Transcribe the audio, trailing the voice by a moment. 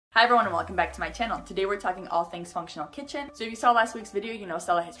Hi everyone and welcome back to my channel. Today we're talking all things functional kitchen. So if you saw last week's video, you know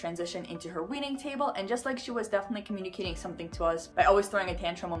Stella has transitioned into her weaning table, and just like she was definitely communicating something to us by always throwing a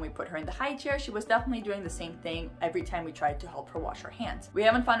tantrum when we put her in the high chair, she was definitely doing the same thing every time we tried to help her wash her hands. We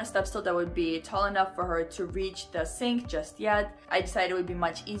haven't found a step stool that would be tall enough for her to reach the sink just yet. I decided it would be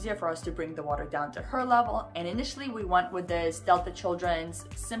much easier for us to bring the water down to her level, and initially we went with this Delta Children's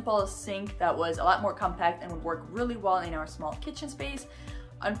simple sink that was a lot more compact and would work really well in our small kitchen space.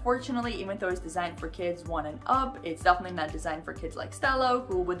 Unfortunately, even though it's designed for kids 1 and up, it's definitely not designed for kids like Stella,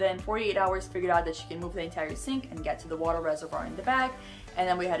 who within 48 hours figured out that she can move the entire sink and get to the water reservoir in the back, and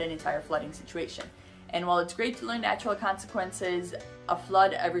then we had an entire flooding situation. And while it's great to learn natural consequences, a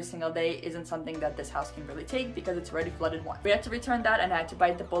flood every single day isn't something that this house can really take because it's already flooded once. We had to return that, and I had to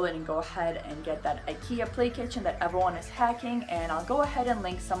bite the bullet and go ahead and get that Ikea play kitchen that everyone is hacking. And I'll go ahead and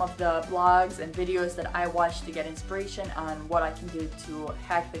link some of the blogs and videos that I watched to get inspiration on what I can do to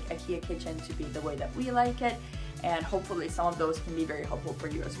hack the Ikea kitchen to be the way that we like it. And hopefully some of those can be very helpful for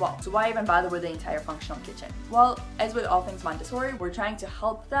you as well. So why even bother with the entire functional kitchen? Well, as with all things Montessori, we're trying to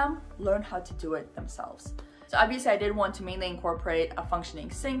help them learn how to do it themselves. So obviously I did want to mainly incorporate a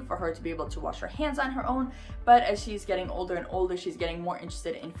functioning sink for her to be able to wash her hands on her own, but as she's getting older and older, she's getting more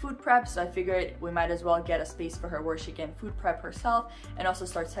interested in food prep, so I figured we might as well get a space for her where she can food prep herself and also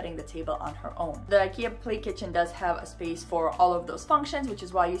start setting the table on her own. The Ikea play kitchen does have a space for all of those functions, which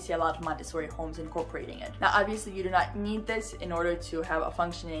is why you see a lot of Montessori homes incorporating it. Now obviously you do not need this in order to have a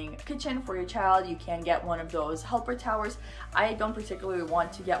functioning kitchen for your child. You can get one of those helper towers. I don't particularly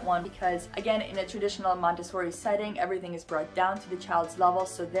want to get one because, again, in a traditional Montessori setting, everything is brought down to the child's level,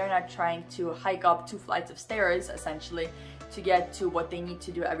 so they're not trying to hike up 2 flights of stairs essentially to get to what they need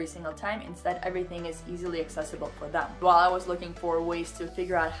to do every single time. Instead, everything is easily accessible for them. While I was looking for ways to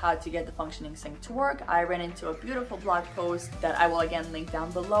figure out how to get the functioning sink to work, I ran into a beautiful blog post that I will again link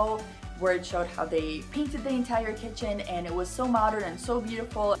down below, where it showed how they painted the entire kitchen, and it was so modern and so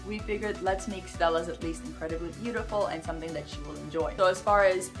beautiful. We figured, let's make Stella's at least incredibly beautiful and something that she will enjoy. So as far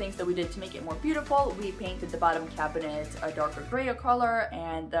as things that we did to make it more beautiful, we painted the bottom cabinet a darker gray color,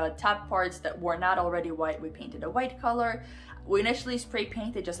 and the top parts that were not already white, we painted a white color. We initially spray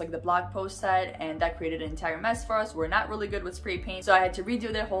painted just like the blog post said, and that created an entire mess for us. We're not really good with spray paint, so I had to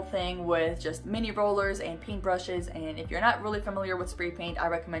redo the whole thing with just mini rollers and paint brushes. And if you're not really familiar with spray paint, I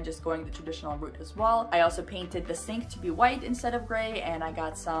recommend just going the traditional route as well. I also painted the sink to be white instead of gray, and I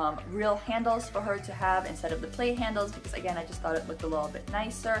got some real handles for her to have instead of the play handles because, again, I just thought it looked a little bit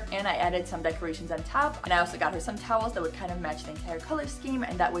nicer. And I added some decorations on top, and I also got her some towels that would kind of match the entire color scheme,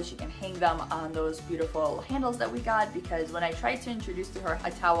 and that way she can hang them on those beautiful handles that we got, because when I tried to introduce to her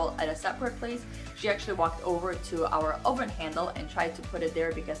a towel at a separate place, she actually walked over to our oven handle and tried to put it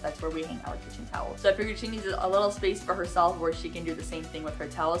there because that's where we hang our kitchen towels. So I figured she needs a little space for herself where she can do the same thing with her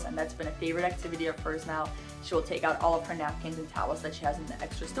towels, and that's been a favorite activity of hers now. She will take out all of her napkins and towels that she has in the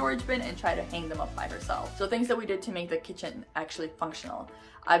extra storage bin and try to hang them up by herself. So things that we did to make the kitchen actually functional.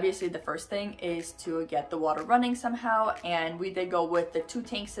 Obviously the first thing is to get the water running somehow, and we did go with the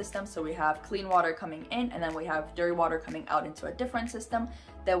 2-tank system, so we have clean water coming in and then we have dirty water coming out into a different system.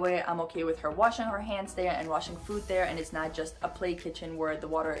 That way I'm okay with her washing her hands there and washing food there, and it's not just a play kitchen where the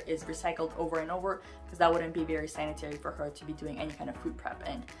water is recycled over and over, because that wouldn't be very sanitary for her to be doing any kind of food prep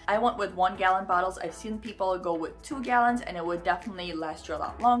in. I went with 1-gallon bottles. I've seen people go with 2 gallons and it would definitely last you a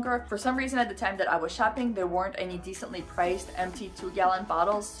lot longer. For some reason at the time that I was shopping, there weren't any decently priced empty 2-gallon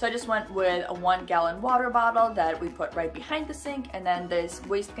bottles, so I just went with a 1-gallon water bottle that we put right behind the sink, and then this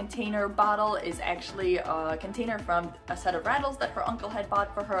waste container bottle is actually a container from a set of rattles that her uncle had bought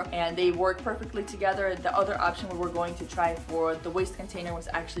for her, and they work perfectly together. The other option we were going to try for the waste container was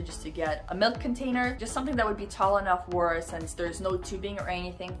actually just to get a milk container, just something that would be tall enough where, since there's no tubing or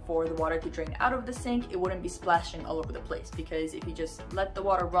anything for the water to drain out of the sink, it wouldn't be splashing all over the place, because if you just let the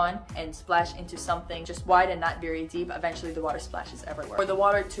water run and splash into something just wide and not very deep, eventually the water splashes everywhere. For the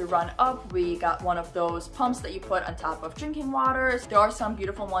water to run up, we got one of those pumps that you put on top of drinking water. There are some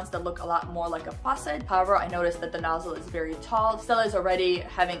beautiful ones that look a lot more like a faucet. However, I noticed that the nozzle is very tall. Stella is already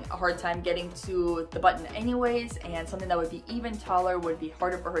having a hard time getting to the button anyways, and something that would be even taller would be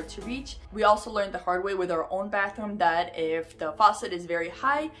harder for her to reach. We also learned the hard way with our own bathroom that if the faucet is very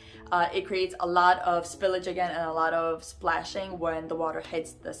high, it creates a lot of spillage again and a lot of splashing when the water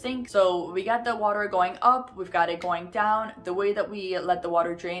hits the sink. So we got the water going up, we've got it going down. The way that we let the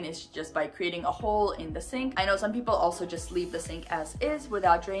water drain is just by creating a hole in the sink. I know some people also just leave the sink as is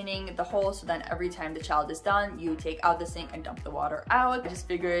without draining the hole, so then every time the child is done, you take out the sink and dump the water out. I just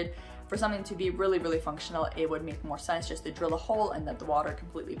figured for something to be really functional, it would make more sense just to drill a hole and let the water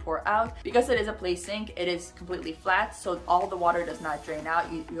completely pour out. Because it is a place sink, it is completely flat, so all the water does not drain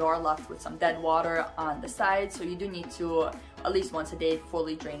out. You are left with some dead water on the side, so you do need to at least once a day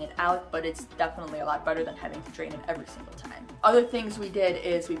fully drain it out, but it's definitely a lot better than having to drain it every single time. Other things we did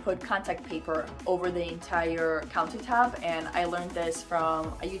is we put contact paper over the entire countertop, and I learned this from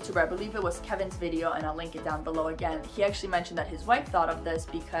a YouTuber, I believe it was Kevin's video, and I'll link it down below again. He actually mentioned that his wife thought of this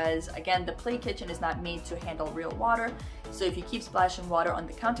because, again, the play kitchen is not made to handle real water, so if you keep splashing water on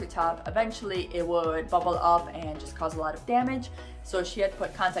the countertop, eventually it would bubble up and just cause a lot of damage. So she had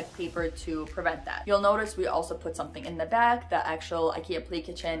put contact paper to prevent that. You'll notice we also put something in the back. The actual Ikea play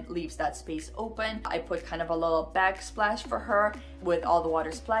kitchen leaves that space open. I put kind of a little backsplash for her with all the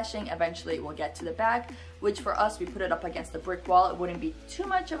water splashing. Eventually it will get to the back, which for us, we put it up against the brick wall. It wouldn't be too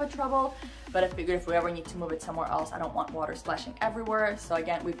much of a trouble, but I figured if we ever need to move it somewhere else, I don't want water splashing everywhere. So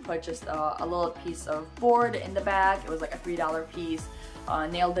again, we put just a little piece of board in the back. It was like a $3 piece.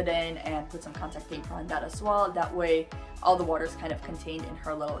 Nailed it in and put some contact paper on that as well. That way all the water is kind of contained in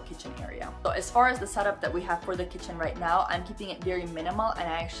her little kitchen area. So as far as the setup that we have for the kitchen right now, I'm keeping it very minimal, and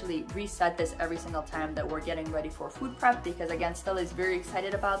I actually reset this every single time that we're getting ready for food prep because, again, Stella is very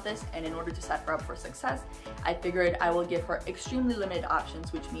excited about this, and in order to set her up for success, I figured I will give her extremely limited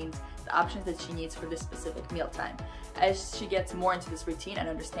options, which means the options that she needs for this specific mealtime. As she gets more into this routine and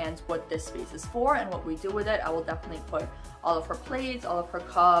understands what this space is for and what we do with it, I will definitely put all of her plates, all of her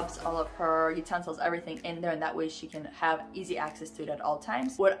cups, all of her utensils, everything in there, and that way she can have easy access to it at all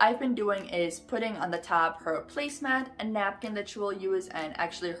times. What I've been doing is putting on the top her placemat, a napkin that she will use, and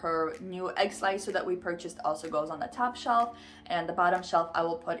actually her new egg slicer that we purchased also goes on the top shelf, and the bottom shelf I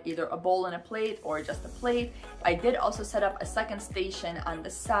will put either a bowl and a plate or just a plate. I did also set up a second station on the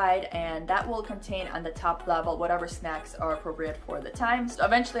side, and that will contain on the top level whatever snacks are appropriate for the time. So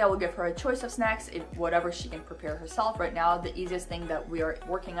eventually I will give her a choice of snacks, if whatever she can prepare herself. Right now the easiest thing that we are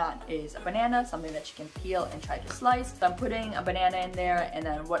working on is a banana, something that she can peel and try to slice. So I'm putting a banana in there, and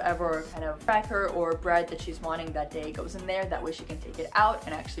then whatever kind of cracker or bread that she's wanting that day goes in there. That way she can take it out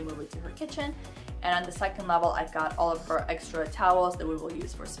and actually move it to her kitchen. And on the second level, I've got all of her extra towels that we will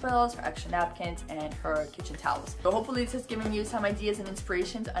use for spills, her extra napkins, and her kitchen towels. So hopefully this has given you some ideas and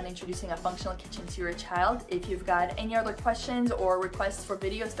inspirations on introducing a functional kitchen to your child. If you've got any other questions or requests for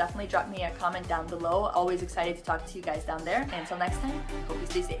videos, definitely drop me a comment down below. Always excited to talk to you guys down there. And until next time, hope you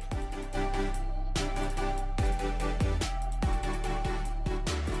stay safe.